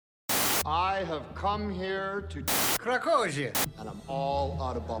I have come here to Krakosia. and I'm all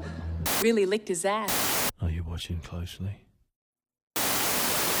out of bubblegum. Really licked his ass. Are you watching closely?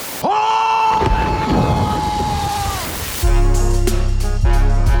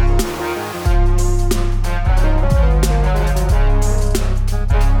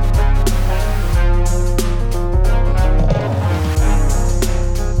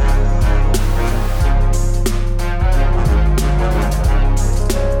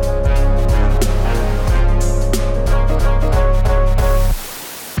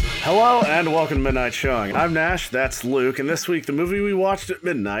 Hello and welcome to Midnight Showing. I'm Nash, that's Luke, and this week the movie we watched at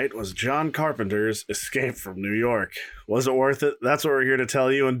midnight was John Carpenter's Escape from New York. Was it worth it? That's what we're here to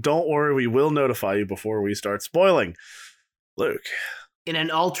tell you, and don't worry, we will notify you before we start spoiling. Luke. In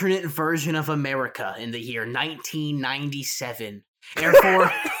an alternate version of America in the year 1997,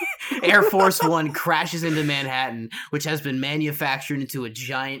 Air Force One crashes into Manhattan, which has been manufactured into a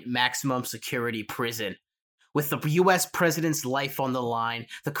giant maximum security prison. With the U.S. president's life on the line,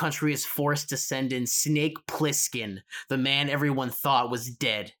 the country is forced to send in Snake Plissken, the man everyone thought was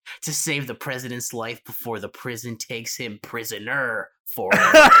dead, to save the president's life before the prison takes him prisoner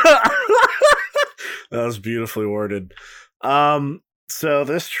forever. That was beautifully worded. So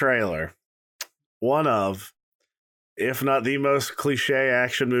this trailer, one of, if not the most cliche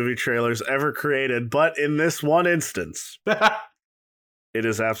action movie trailers ever created, but in this one instance, it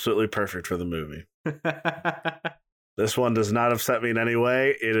is absolutely perfect for the movie. This one does not upset me in any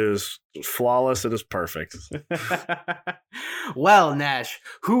way. It is flawless. It is perfect. Well, Nash,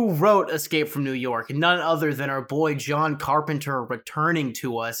 who wrote Escape from New York? None other than our boy John Carpenter returning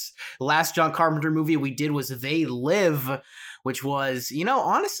to us. The last John Carpenter movie we did was They Live, which was,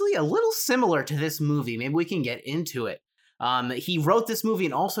 honestly a little similar to this movie. Maybe we can get into it. He wrote this movie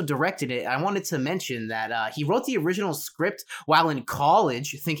and also directed it. I wanted to mention that he wrote the original script while in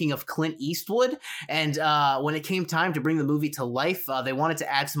college, thinking of Clint Eastwood. And when it came time to bring the movie to life, they wanted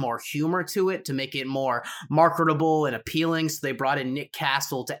to add some more humor to it to make it more marketable and appealing. So they brought in Nick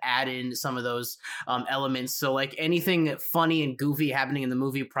Castle to add in some of those elements. So like anything funny and goofy happening in the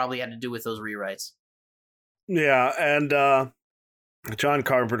movie probably had to do with those rewrites. Yeah, and John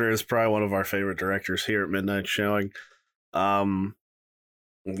Carpenter is probably one of our favorite directors here at Midnight Showing.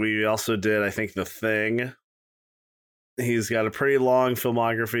 We also did, I think, The Thing. He's got a pretty long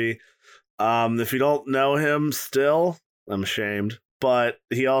filmography. If you don't know him still, I'm ashamed. But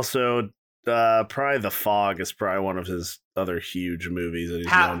he also, probably The Fog is probably one of his other huge movies that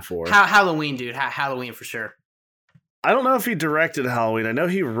he's known for. Halloween, dude. Halloween for sure. I don't know if he directed Halloween. I know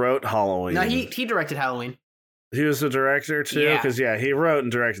he wrote Halloween. No, he directed Halloween. He was the director too? Because, he wrote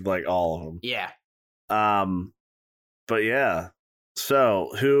and directed, like, all of them. Yeah. But yeah, so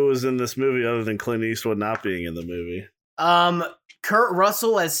who was in this movie other than Clint Eastwood not being in the movie? Kurt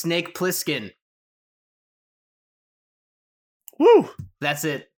Russell as Snake Plissken. Woo! That's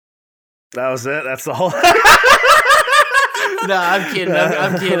it. That was it? That's the whole... No, I'm kidding.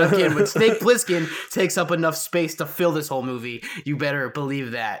 I'm kidding. But Snake Plissken takes up enough space to fill this whole movie. You better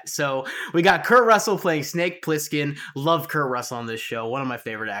believe that. So we got Kurt Russell playing Snake Plissken. Love Kurt Russell on this show. One of my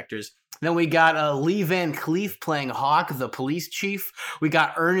favorite actors. Then we got Lee Van Cleef playing Hawk, the police chief. We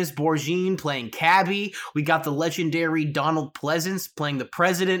got Ernest Borgnine playing Cabby. We got the legendary Donald Pleasance playing the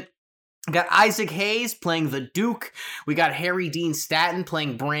president. We got Isaac Hayes playing the Duke. We got Harry Dean Stanton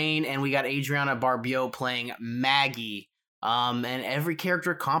playing Brain. And we got Adriana Barbeau playing Maggie. And every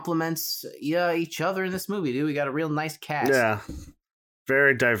character complements each other in this movie, dude. We got a real nice cast. Yeah.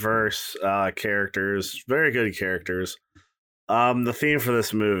 Very diverse characters. Very good characters. The theme for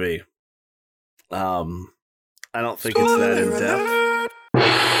this movie... I don't think it's that in-depth,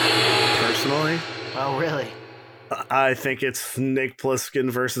 personally. Oh, really? I think it's Nick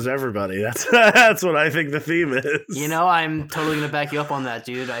Plissken versus everybody. That's what I think the theme is. I'm totally gonna back you up on that,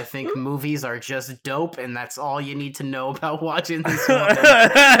 dude. I think movies are just dope, and that's all you need to know about watching this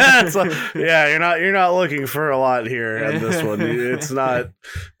one. You're not looking for a lot here in this one. It's not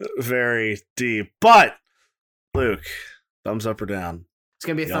very deep. But, Luke, thumbs up or down? It's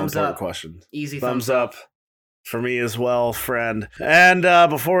going to be a thumbs up. Question. Easy thumbs up for me as well, friend. And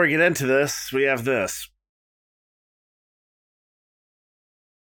before we get into this, we have this.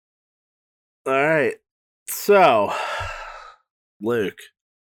 All right. So, Luke.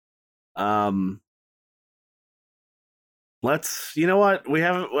 Let's, you know what?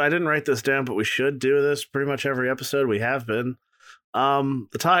 I didn't write this down, but we should do this pretty much every episode. We have been. The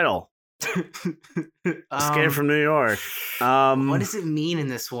title. Escape from New York. What does it mean in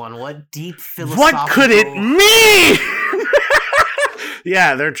this one? What deep philosophical... What could it mean?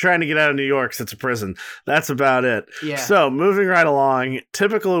 Yeah, they're trying to get out of New York, so it's a prison. That's about it. Yeah. So, moving right along,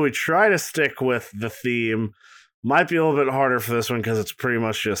 typically we try to stick with the theme. Might be a little bit harder for this one because it's pretty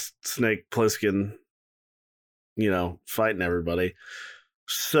much just Snake Plissken, fighting everybody.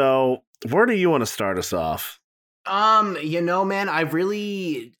 So, where do you want to start us off? Man,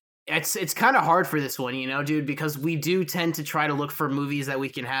 it's kind of hard for this one, dude, because we do tend to try to look for movies that we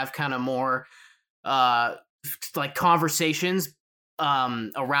can have kind of more like conversations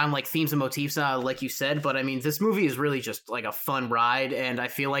around like themes and motifs, like you said. But I mean, this movie is really just like a fun ride, and I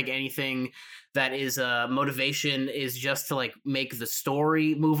feel like anything that is motivation is just to like make the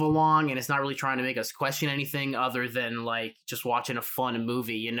story move along, and it's not really trying to make us question anything other than like just watching a fun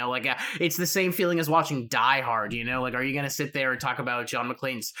movie, like it's the same feeling as watching Die Hard, like are you gonna sit there and talk about John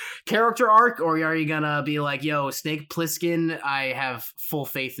McClane's character arc, or are you gonna be like, yo, Snake Plissken, I have full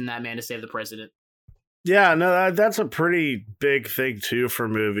faith in that man to save the president? Yeah, no, that's a pretty big thing too for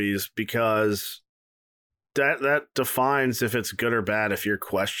movies, because that defines if it's good or bad if you're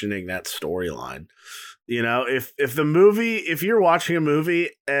questioning that storyline. If you're watching a movie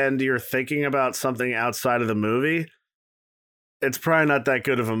and you're thinking about something outside of the movie, it's probably not that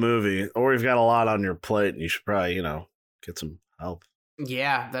good of a movie, or you've got a lot on your plate and you should probably, get some help.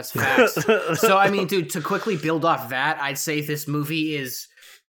 Yeah, that's facts. So, I mean, dude, to quickly build off that, I'd say this movie is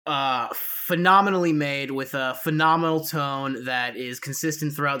phenomenally made with a phenomenal tone that is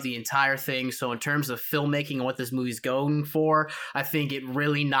consistent throughout the entire thing. So in terms of filmmaking and what this movie's going for, I think it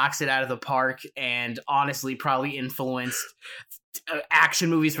really knocks it out of the park, and honestly probably influenced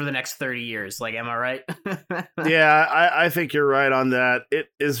action movies for the next 30 years. Like, am I right? Yeah, I think you're right on that. It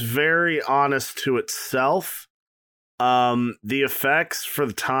is very honest to itself. The effects for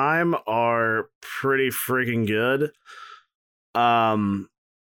the time are pretty freaking good.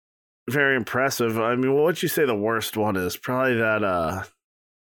 Very impressive. I mean, what would you say the worst one is? Probably that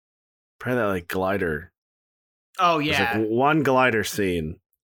like glider. Oh yeah. There's like one glider scene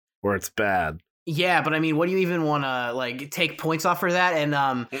where it's bad. Yeah, but I mean, what do you even want to like take points off for that?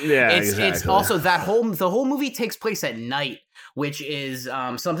 And it's also the whole movie takes place at night, which is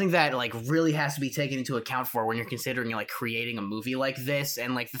something that like really has to be taken into account for when you're considering like creating a movie like this,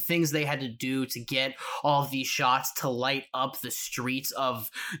 and like the things they had to do to get all of these shots to light up the streets of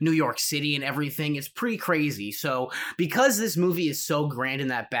New York City and everything. It's pretty crazy. So because this movie is so grand in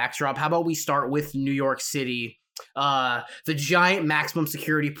that backdrop, how about we start with New York City? The giant maximum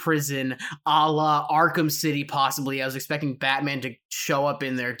security prison a la Arkham City, possibly. I was expecting Batman to show up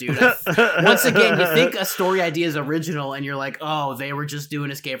in there, dude. Once again, you think a story idea is original and you're like, oh, they were just doing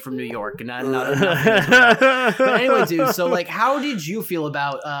Escape from New York. But anyway, dude, so like, how did you feel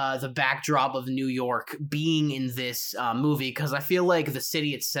about the backdrop of New York being in this movie? Because I feel like the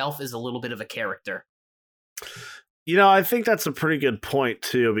city itself is a little bit of a character. I think that's a pretty good point,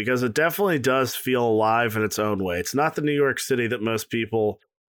 too, because it definitely does feel alive in its own way. It's not the New York City that most people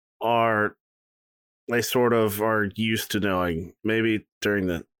they sort of are used to knowing. Maybe during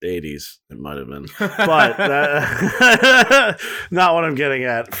the 80s, it might have been. But not what I'm getting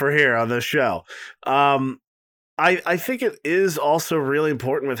at for here on this show. I think it is also really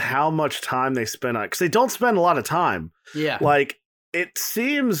important with how much time they spend on it, because they don't spend a lot of time. Yeah. Like, it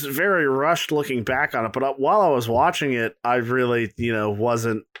seems very rushed looking back on it, but while I was watching it, I really,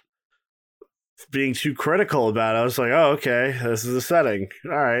 wasn't being too critical about it. I was like, oh, okay, this is the setting.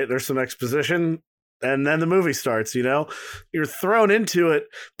 All right, there's some exposition, and then the movie starts, You're thrown into it,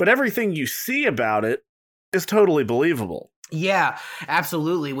 but everything you see about it is totally believable. Yeah,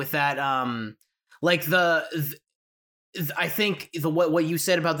 absolutely. With that, like I think what you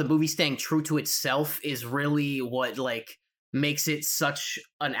said about the movie staying true to itself is really what, like, makes it such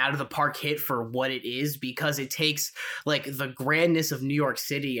an out of the park hit for what it is, because it takes like the grandness of New York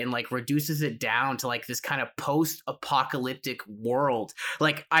City and like reduces it down to like this kind of post-apocalyptic world.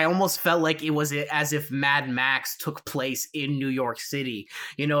 Like, I almost felt like it was as if Mad Max took place in New York City.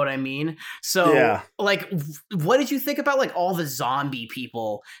 You know what I mean? So yeah. Like, what did you think about like all the zombie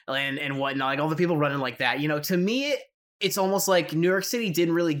people and whatnot, like all the people running like that? To me, it's almost like New York City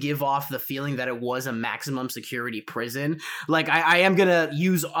didn't really give off the feeling that it was a maximum security prison. Like, I am gonna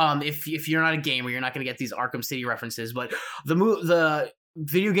use if you're not a gamer, you're not gonna get these Arkham City references, but the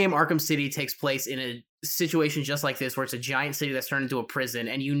video game Arkham City takes place in a situation just like this, where it's a giant city that's turned into a prison,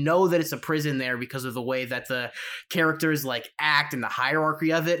 and you know that it's a prison there because of the way that the characters like act and the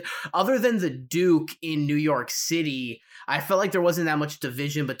hierarchy of it. Other than the Duke in New York City, I felt like there wasn't that much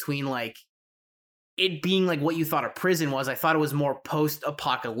division between like it being like what you thought a prison was. I thought it was more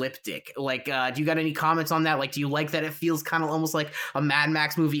post-apocalyptic. Like, do you got any comments on that? Like, do you like that it feels kind of almost like a Mad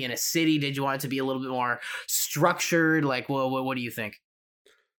Max movie in a city? Did you want it to be a little bit more structured? Like, what do you think?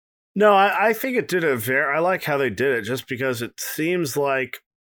 No, I think it did I like how they did it just because it seems like,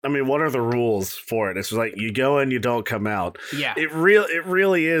 I mean, what are the rules for it? It's like you go in, you don't come out. Yeah. It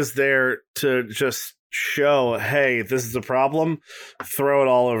really is there to just show, hey, this is a problem. Throw it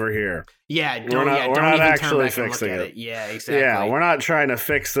all over here. Yeah, We're not even actually turn back and look fixing at it. Yeah, exactly. Yeah, we're not trying to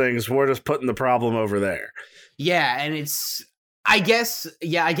fix things. We're just putting the problem over there. Yeah, and it's I guess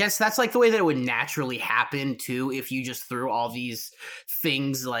that's like the way that it would naturally happen too if you just threw all these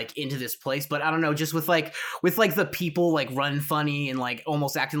things like into this place. But I don't know, just with the people like run funny and like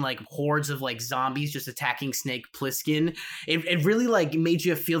almost acting like hordes of like zombies just attacking Snake Plissken, it really like made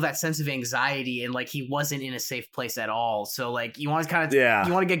you feel that sense of anxiety and like he wasn't in a safe place at all. So like you want to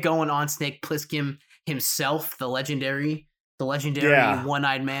you want to get going on Snake Plissken himself, the legendary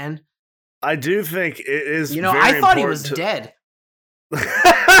one-eyed man. I do think it is. You know, I thought he was dead.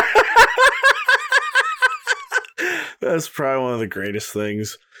 That's probably one of the greatest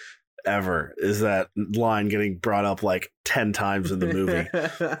things ever, is that line getting brought up like 10 times in the movie.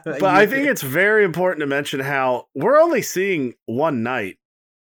 But I think it's very important to mention how we're only seeing one night.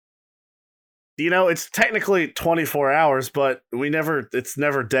 You know, it's technically 24 hours, but it's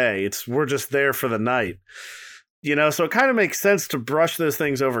never day. We're just there for the night. You know, so it kind of makes sense to brush those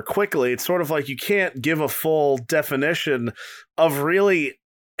things over quickly. It's sort of like you can't give a full definition of really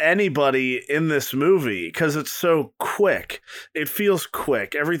anybody in this movie because it's so quick. It feels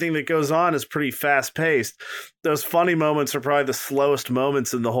quick. Everything that goes on is pretty fast paced. Those funny moments are probably the slowest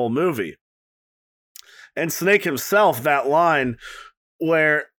moments in the whole movie. And Snake himself, that line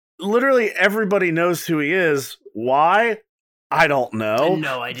where literally everybody knows who he is. Why? I don't know.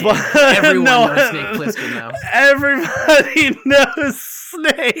 No idea. Everyone knows Snake Plissken now. Everybody knows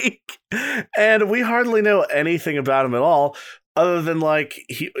Snake. And we hardly know anything about him at all, other than like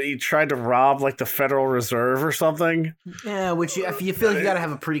he tried to rob like the Federal Reserve or something. Yeah, which you feel like you got to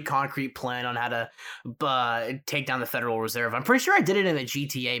have a pretty concrete plan on how to take down the Federal Reserve. I'm pretty sure I did it in a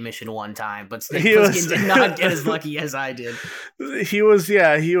GTA mission one time, but Snake Plissken did not get as lucky as I did. He was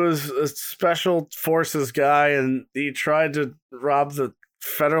a special forces guy, and he tried to rob the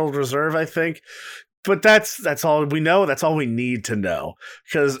Federal Reserve, I think. But that's all we know. That's all we need to know,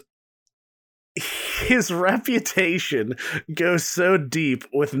 because his reputation goes so deep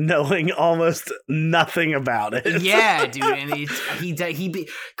with knowing almost nothing about it. Yeah, dude, and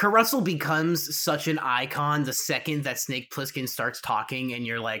Kurt Russell becomes such an icon the second that Snake Plissken starts talking, and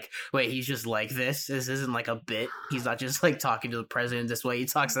you're like, wait, he's just like this? This isn't like a bit. He's not just like talking to the president this way. He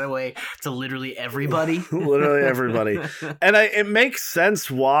talks that way to literally everybody. Literally everybody. And it makes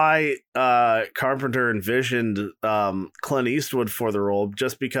sense why Carpenter envisioned Clint Eastwood for the role,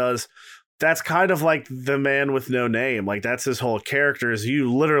 just because that's kind of like the man with no name. Like, that's his whole character, is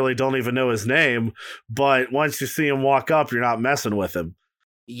you literally don't even know his name, but once you see him walk up, you're not messing with him.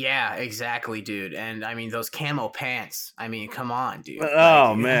 Yeah, exactly, dude. And I mean, those camo pants. I mean, come on, dude.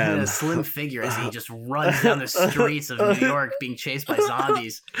 Oh, man. The slim figure as he just runs down the streets of New York being chased by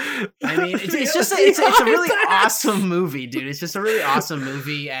zombies. I mean, it's a really awesome movie, dude. It's just a really awesome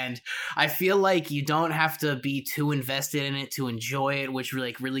movie. And I feel like you don't have to be too invested in it to enjoy it, which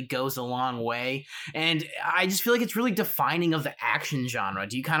really goes a long way. And I just feel like it's really defining of the action genre.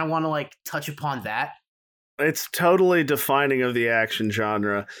 Do you kind of want to like touch upon that? It's totally defining of the action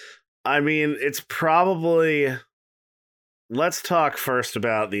genre. I mean, it's probably... Let's talk first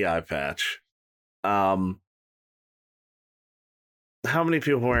about the eye patch. How many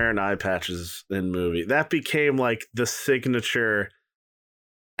people wearing eye patches in movie? That became like the signature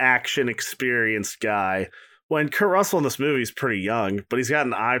action experienced guy. When Kurt Russell in this movie is pretty young, but he's got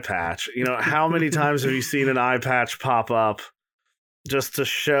an eye patch. You know, how many times have you seen an eye patch pop up just to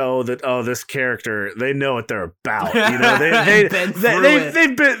show that, oh, this character, they know what they're about? You know, they've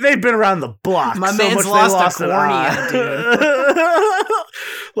been around the block. My so man's much lost a cornea, dude.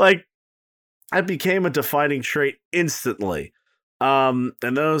 Like, that became a defining trait instantly. And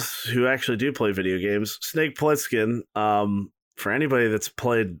those who actually do play video games, Snake Plissken, for anybody that's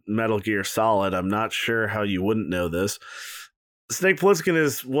played Metal Gear Solid, I'm not sure how you wouldn't know this. Snake Plissken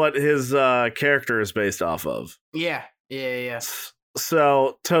is what his character is based off of. Yeah.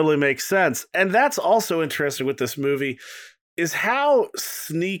 So totally makes sense. And that's also interesting with this movie, is how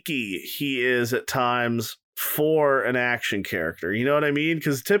sneaky he is at times for an action character. You know what I mean?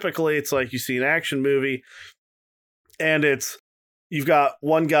 Because typically it's like you see an action movie and you've got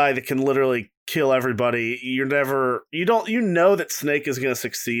one guy that can literally kill everybody. You know that Snake is going to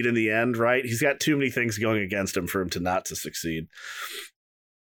succeed in the end, right? He's got too many things going against him for him to not to succeed.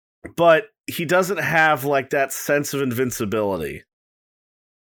 But he doesn't have like that sense of invincibility.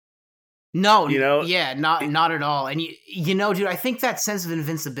 No, You know? yeah, not at all. And you know, dude, I think that sense of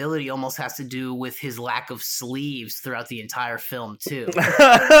invincibility almost has to do with his lack of sleeves throughout the entire film too.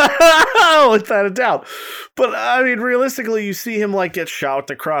 Without a doubt. But I mean, realistically, you see him like get shot with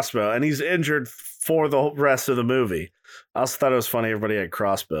the crossbow, and he's injured for the rest of the movie. I also thought it was funny everybody had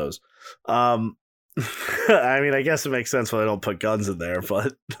crossbows. I mean, I guess it makes sense why they don't put guns in there,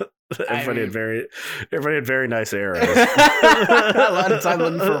 but everybody had very nice arrows. A lot of time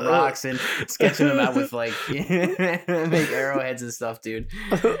looking for rocks and sketching them out with like make arrowheads and stuff, dude.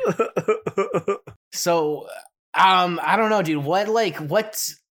 So I don't know, dude. What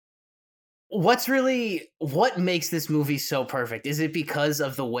makes this movie so perfect? Is it because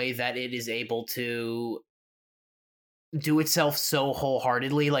of the way that it is able to do itself so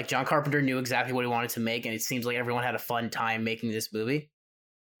wholeheartedly? Like, John Carpenter knew exactly what he wanted to make, and it seems like everyone had a fun time making this movie.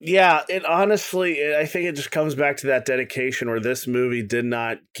 Yeah, it honestly, I think it just comes back to that dedication where this movie did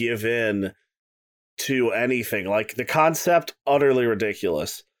not give in to anything. Like, the concept, utterly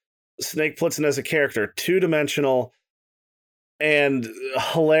ridiculous. Snake Plissken as a character, two-dimensional and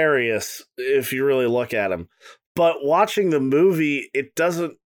hilarious if you really look at him. But watching the movie, it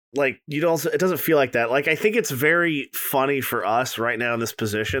doesn't it doesn't feel like that. Like, I think it's very funny for us right now in this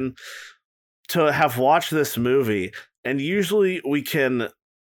position to have watched this movie, and usually we can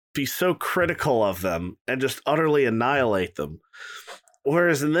be so critical of them and just utterly annihilate them.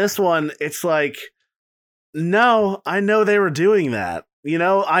 Whereas in this one, it's like, no, I know they were doing that. You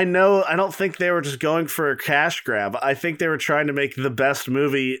know, I don't think they were just going for a cash grab. I think they were trying to make the best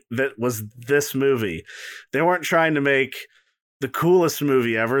movie that was this movie. They weren't trying to make the coolest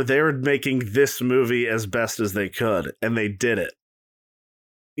movie ever. They were making this movie as best as they could, and they did it.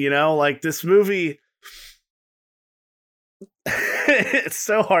 You know, like, this movie, it's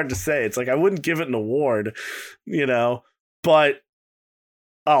so hard to say. It's like, I wouldn't give it an award, you know, but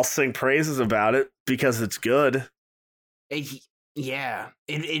I'll sing praises about it because it's good. Yeah.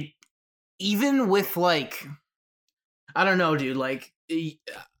 It even with, like, I don't know, dude, like,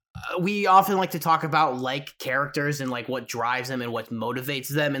 we often like to talk about like characters and like what drives them and what motivates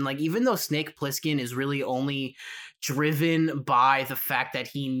them. And like, even though Snake Plissken is really only driven by the fact that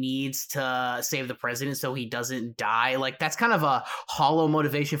he needs to save the president so he doesn't die, like, that's kind of a hollow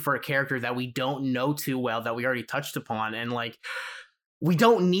motivation for a character that we don't know too well, that we already touched upon. And like, we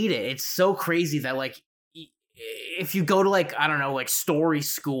don't need it. It's so crazy that, like, if you go to, like, I don't know, like, story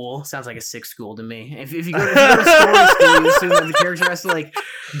school, sounds like a sick school to me. If you go to story school, you assume that the character has to, like,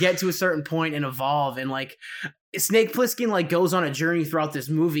 get to a certain point and evolve. And, like, Snake Plissken, like, goes on a journey throughout this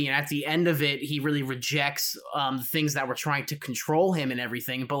movie, and at the end of it, he really rejects the things that were trying to control him and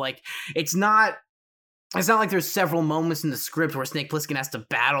everything. But, like, it's not like there's several moments in the script where Snake Plissken has to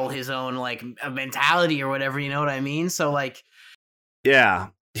battle his own, like, mentality or whatever, you know what I mean? So, like, yeah.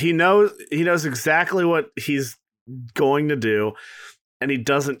 He knows exactly what he's going to do, and he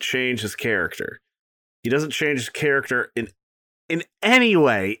doesn't change his character. He doesn't change his character in any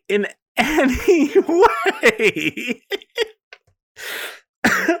way. In any way.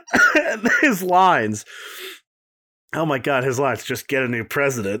 And his lines. Oh my god, his lines, just get a new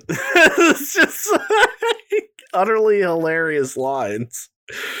president. It's just like utterly hilarious lines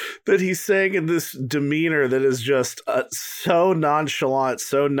that he's saying in this demeanor that is just so nonchalant,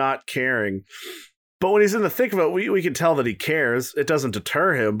 so not caring. But when he's in the thick of it, we can tell that he cares. It doesn't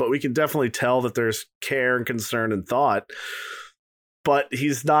deter him, but we can definitely tell that there's care and concern and thought. But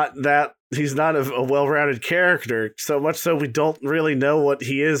he's not a well-rounded character, so much so we don't really know what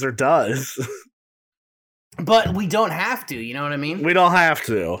he is or does. But we don't have to, you know what I mean? We don't have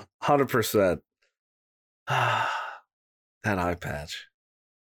to, 100%. That eye patch.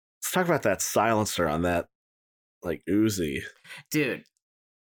 Let's talk about that silencer on that, like, Uzi. Dude.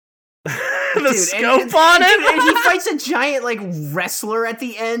 The scope on it? And he fights a giant, like, wrestler at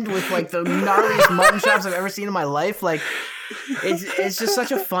the end with, like, the gnarliest mutton chops I've ever seen in my life. Like, it's just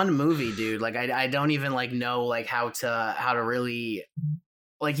such a fun movie, dude. Like, I don't even, like, know, like, how to really,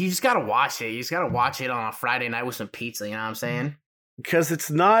 like, you just gotta watch it. You just gotta watch it on a Friday night with some pizza, you know what I'm saying? Because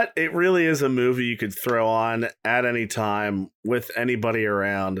it really is a movie you could throw on at any time with anybody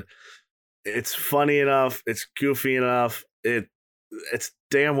around. It's funny enough, it's goofy enough, it's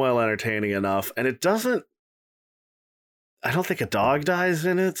damn well entertaining enough, and it doesn't, I don't think a dog dies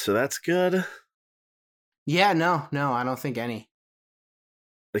in it, so that's good. Yeah, no, I don't think any.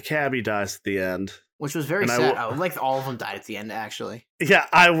 The cabbie dies at the end. Which was very sad. I like all of them died at the end, actually. Yeah,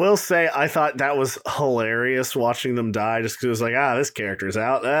 I will say I thought that was hilarious watching them die, just because it was like, this character's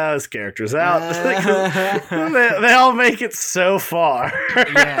out, this character's out. They all make it so far.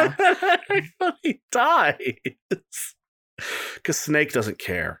 Yeah. Everybody dies. Because Snake doesn't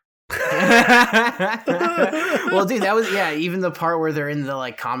care. Well, dude, that was even the part where they're in the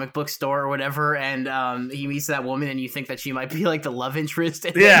like comic book store or whatever, and he meets that woman, and you think that she might be like the love interest,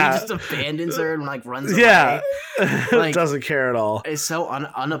 and then he just abandons her and like runs away. Like, doesn't care at all. It's so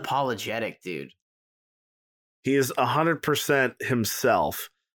unapologetic, dude. He is 100% himself,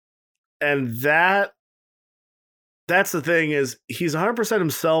 and that's the thing, is he's 100%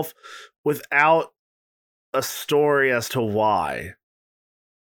 himself without a story as to why.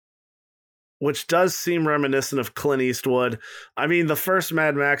 Which does seem reminiscent of Clint Eastwood. I mean, the first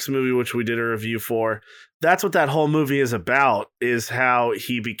Mad Max movie, which we did a review for, that's what that whole movie is about, is how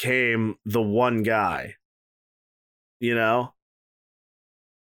he became the one guy. You know?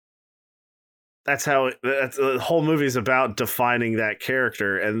 The whole movie is about defining that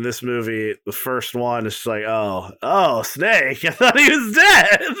character. And this movie, the first one, is just like, oh, Snake, I thought he was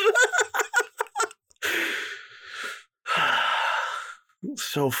dead.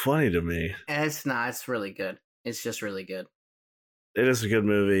 So funny to me. It's not. It's really good. It's just really good. It is a good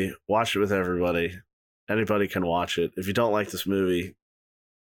movie. Watch it with everybody. Anybody can watch it. If you don't like this movie,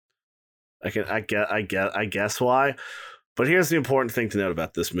 I guess why. But here's the important thing to note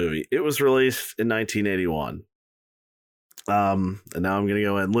about this movie. It was released in 1981. And now I'm gonna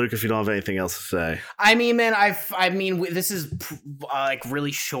go in. Luke, if you don't have anything else to say. I mean, man, this is like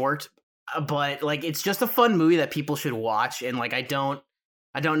really short, but like it's just a fun movie that people should watch, and like I don't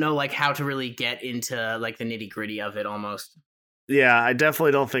know like how to really get into like the nitty-gritty of it almost. Yeah, I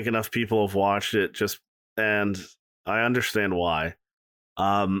definitely don't think enough people have watched it, and I understand why.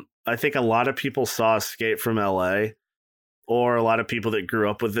 I think a lot of people saw Escape from LA, or a lot of people that grew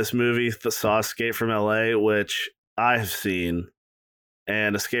up with this movie that saw Escape from LA, which I have seen,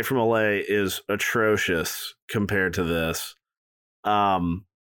 and Escape from LA is atrocious compared to this.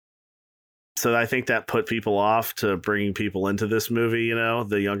 So I think that put people off to bringing people into this movie, you know,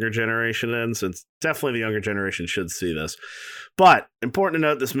 the younger generation in, since definitely the younger generation should see this. But important to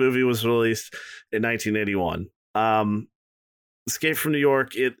note, this movie was released in 1981. Escape from New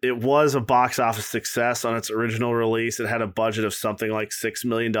York, it was a box office success on its original release. It had a budget of something like $6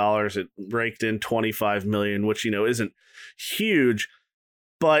 million. It raked in $25 million, which, you know, isn't huge.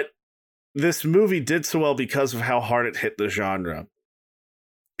 But this movie did so well because of how hard it hit the genre.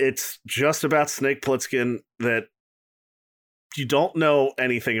 It's just about Snake Plissken, that you don't know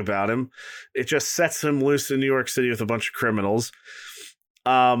anything about him. It just sets him loose in New York City with a bunch of criminals.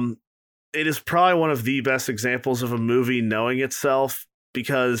 It is probably one of the best examples of a movie knowing itself,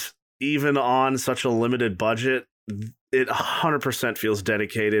 because even on such a limited budget, it 100% feels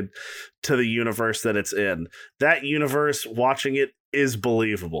dedicated to the universe that it's in. That universe, watching it, is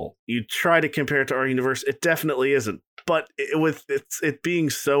believable. You try to compare it to our universe, it definitely isn't. But with it being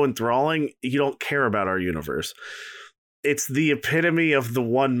so enthralling, you don't care about our universe. It's the epitome of the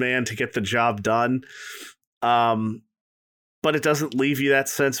one man to get the job done. But it doesn't leave you that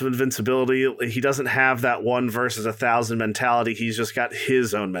sense of invincibility. He doesn't have that 1 versus 1,000 mentality. He's just got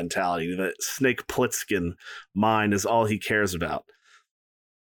his own mentality. The Snake Plissken mind is all he cares about.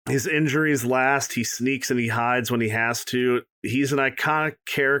 His injuries last. He sneaks and he hides when he has to. He's an iconic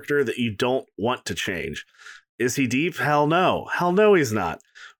character that you don't want to change. Is he deep? Hell no. Hell no, he's not.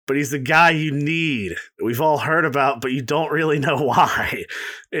 But he's the guy you need. We've all heard about, but you don't really know why.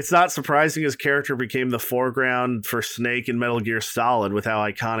 It's not surprising his character became the foreground for Snake in Metal Gear Solid with how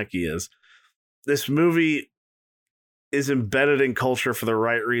iconic he is. This movie is embedded in culture for the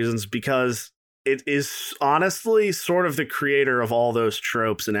right reasons, because it is honestly sort of the creator of all those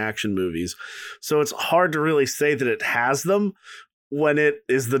tropes in action movies. So it's hard to really say that it has them when it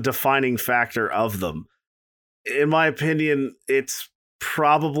is the defining factor of them. In my opinion, it's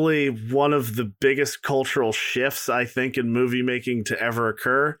probably one of the biggest cultural shifts, I think, in movie making to ever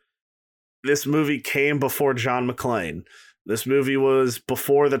occur. This movie came before John McClane. This movie was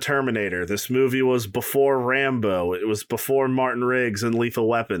before The Terminator. This movie was before Rambo. It was before Martin Riggs and Lethal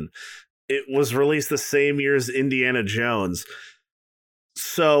Weapon. It was released the same year as Indiana Jones.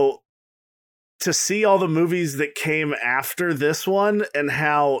 So to see all the movies that came after this one, and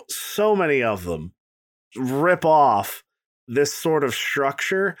how so many of them rip off this sort of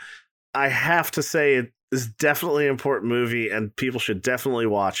structure, I have to say it is definitely an important movie, and people should definitely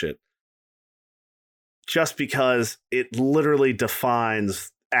watch it. Just because it literally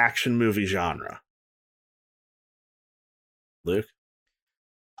defines action movie genre. Luke?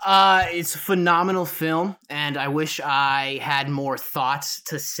 It's a phenomenal film, and I wish I had more thoughts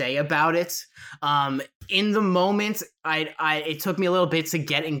to say about it. In the moment, it took me a little bit to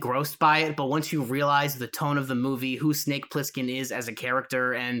get engrossed by it, but once you realize the tone of the movie, who Snake Plissken is as a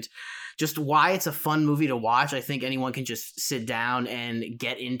character, and just why it's a fun movie to watch, I think anyone can just sit down and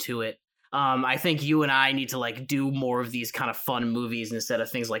get into it. I think you and I need to like do more of these kind of fun movies instead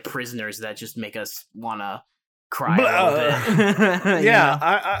of things like Prisoners that just make us wanna cry a little bit.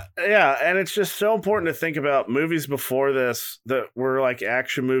 Yeah, and it's just so important to think about movies before this that were like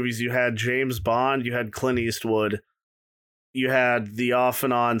action movies. You had James Bond, you had Clint Eastwood, you had the off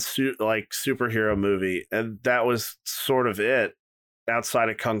and on superhero movie, and that was sort of it outside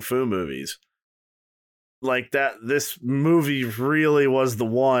of kung fu movies. Like that, this movie really was the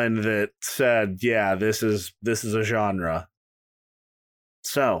one that said, yeah, this is a genre.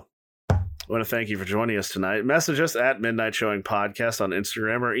 So I want to thank you for joining us tonight. Message us at Midnight Showing Podcast on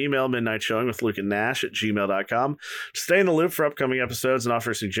Instagram or email midnightshowingwithluke@gmail.com to stay in the loop for upcoming episodes and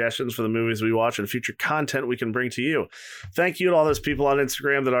offer suggestions for the movies we watch and future content we can bring to you. Thank you to all those people on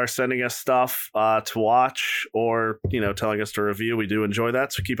Instagram that are sending us stuff to watch or, telling us to review. We do enjoy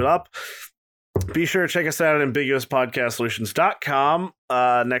that, so keep it up. Be sure to check us out at ambiguouspodcastsolutions.com.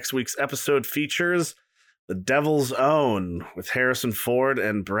 Next week's episode features The Devil's Own with Harrison Ford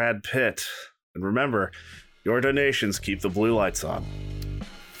and Brad Pitt. And remember, your donations keep the blue lights on.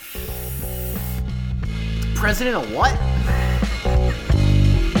 President of what?